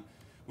them.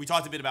 We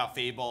talked a bit about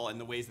Fable and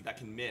the ways that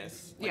can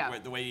miss,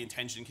 the way the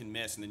intention can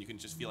miss, and then you can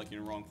just feel like you're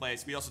in the wrong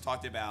place. We also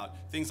talked about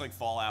things like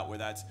Fallout, where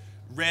that's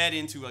read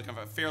into like kind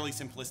of a fairly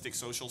simplistic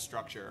social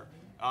structure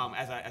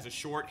as a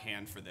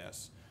shorthand for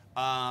this.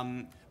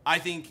 I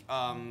think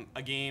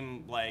a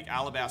game like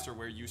Alabaster,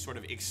 where you sort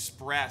of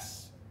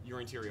express your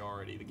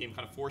interiority, the game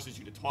kind of forces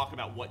you to talk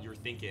about what you're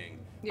thinking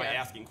by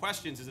asking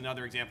questions, is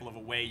another example of a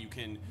way you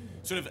can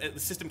sort of, the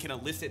system can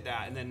elicit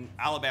that, and then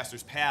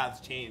Alabaster's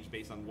paths change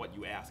based on what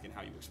you ask and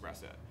how you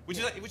express it, which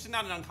is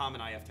not an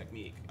uncommon IF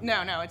technique.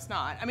 No, it's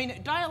not. I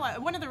mean, dialogue,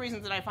 one of the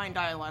reasons that I find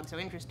dialogue so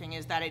interesting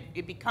is that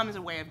it becomes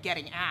a way of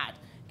getting at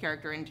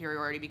character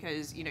interiority,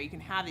 because you can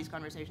have these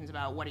conversations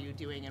about what are you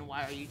doing and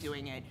why are you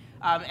doing it,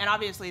 and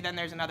obviously then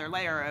there's another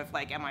layer of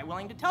like, am I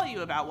willing to tell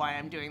you about why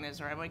I'm doing this,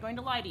 or am I going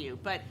to lie to you?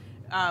 But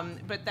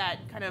that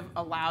kind of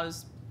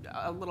allows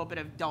a little bit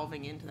of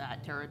delving into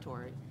that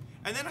territory.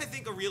 And then I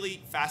think a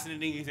really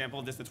fascinating example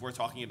of this that's worth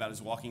talking about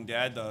is Walking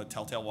Dead, the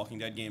Telltale Walking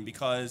Dead game,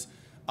 because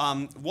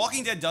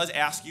Walking Dead does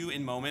ask you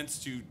in moments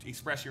to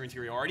express your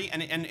interiority,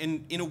 and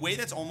in a way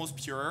that's almost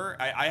pure.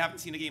 I haven't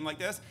seen a game like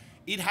this.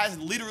 It has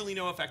literally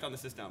no effect on the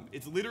system.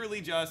 It's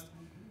literally just,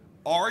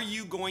 are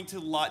you going to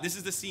lie? This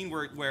is the scene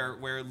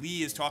where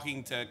Lee is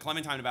talking to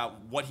Clementine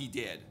about what he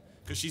did,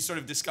 because she's sort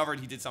of discovered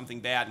he did something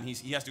bad, and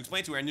he has to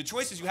explain to her. And the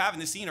choices you have in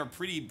this scene are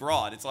pretty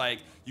broad. It's like,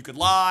 you could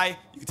lie,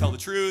 you could tell the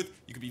truth,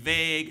 you could be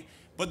vague,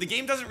 but the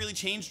game doesn't really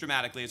change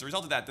dramatically as a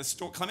result of that.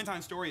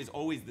 Clementine's story is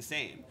always the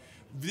same.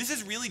 This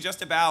is really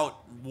just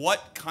about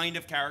what kind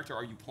of character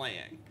are you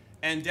playing.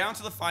 And down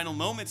to the final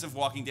moments of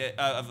Walking Dead,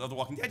 of the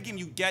Walking Dead game,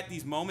 you get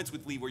these moments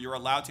with Lee where you're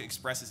allowed to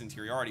express his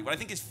interiority. What I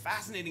think is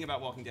fascinating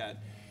about Walking Dead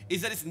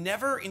is that it's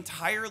never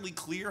entirely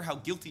clear how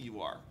guilty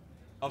you are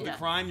of the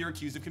crime you're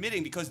accused of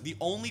committing, because the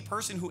only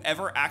person who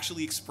ever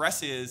actually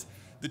expresses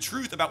the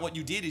truth about what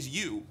you did is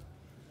you.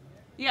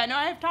 Yeah, no,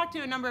 I've talked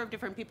to a number of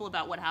different people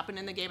about what happened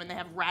in the game, and they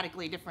have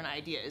radically different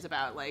ideas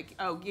about, like,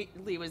 oh,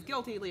 Lee was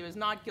guilty, Lee was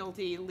not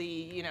guilty,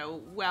 Lee,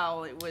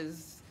 well,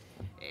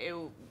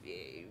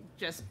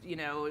 just, you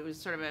know, it was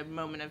sort of a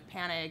moment of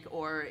panic,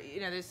 or, you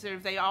know,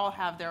 they all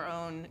have their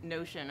own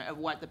notion of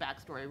what the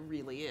backstory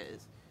really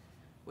is,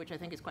 which I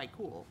think is quite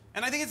cool.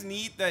 And I think it's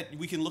neat that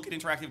we can look at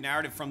interactive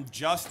narrative from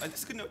just, this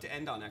is a good note to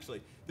end on,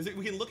 actually.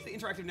 We can look at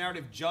interactive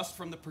narrative just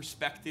from the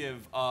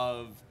perspective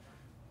of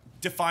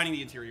defining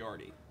the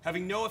interiority,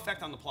 having no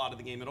effect on the plot of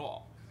the game at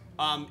all.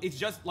 It's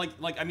just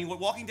I mean, what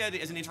Walking Dead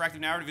as an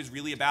interactive narrative is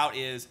really about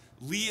is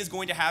Lee is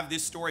going to have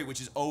this story which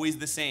is always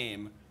the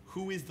same.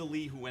 Who is the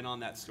Lee who went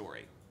on that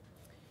story?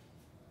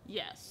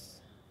 Yes.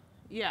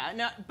 Yeah,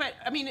 no, but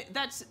I mean,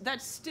 that's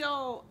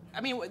still,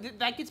 I mean,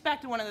 that gets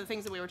back to one of the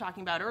things that we were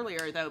talking about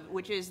earlier, though,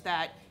 which is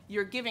that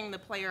you're giving the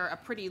player a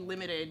pretty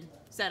limited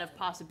set of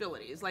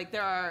possibilities. Like,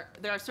 there are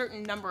a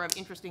certain number of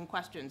interesting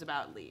questions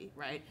about Lee,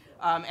 right?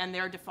 And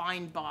they're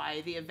defined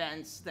by the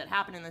events that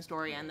happen in the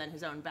story and then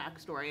his own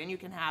backstory. And you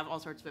can have all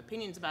sorts of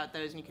opinions about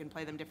those, and you can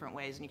play them different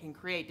ways, and you can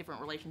create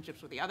different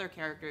relationships with the other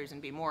characters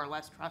and be more or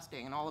less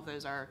trusting, and all of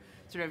those are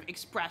sort of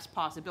expressed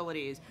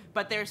possibilities.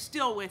 But they're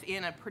still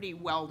within a pretty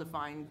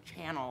well-defined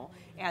channel,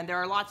 and there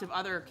are lots of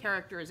other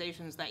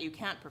characterizations that you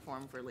can't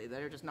perform for Lee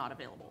that are just not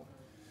available.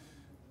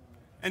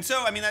 And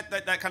so, I mean,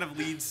 that kind of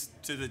leads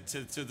to the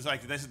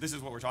like, this is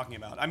what we're talking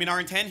about. I mean,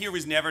 our intent here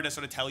was never to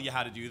sort of tell you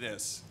how to do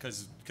this,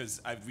 because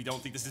we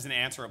don't think this is an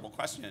answerable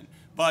question,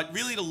 but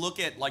really to look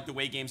at like the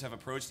way games have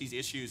approached these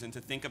issues and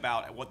to think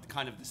about what the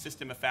kind of the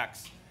system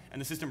effects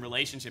and the system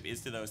relationship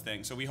is to those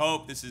things. So we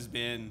hope this has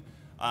been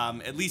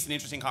at least an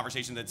interesting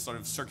conversation that sort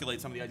of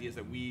circulates some of the ideas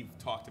that we've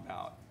talked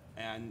about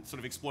and sort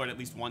of explored at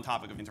least one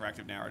topic of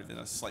interactive narrative in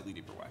a slightly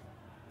deeper way.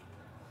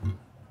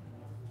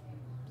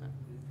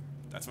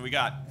 That's what we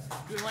got.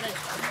 Do we want to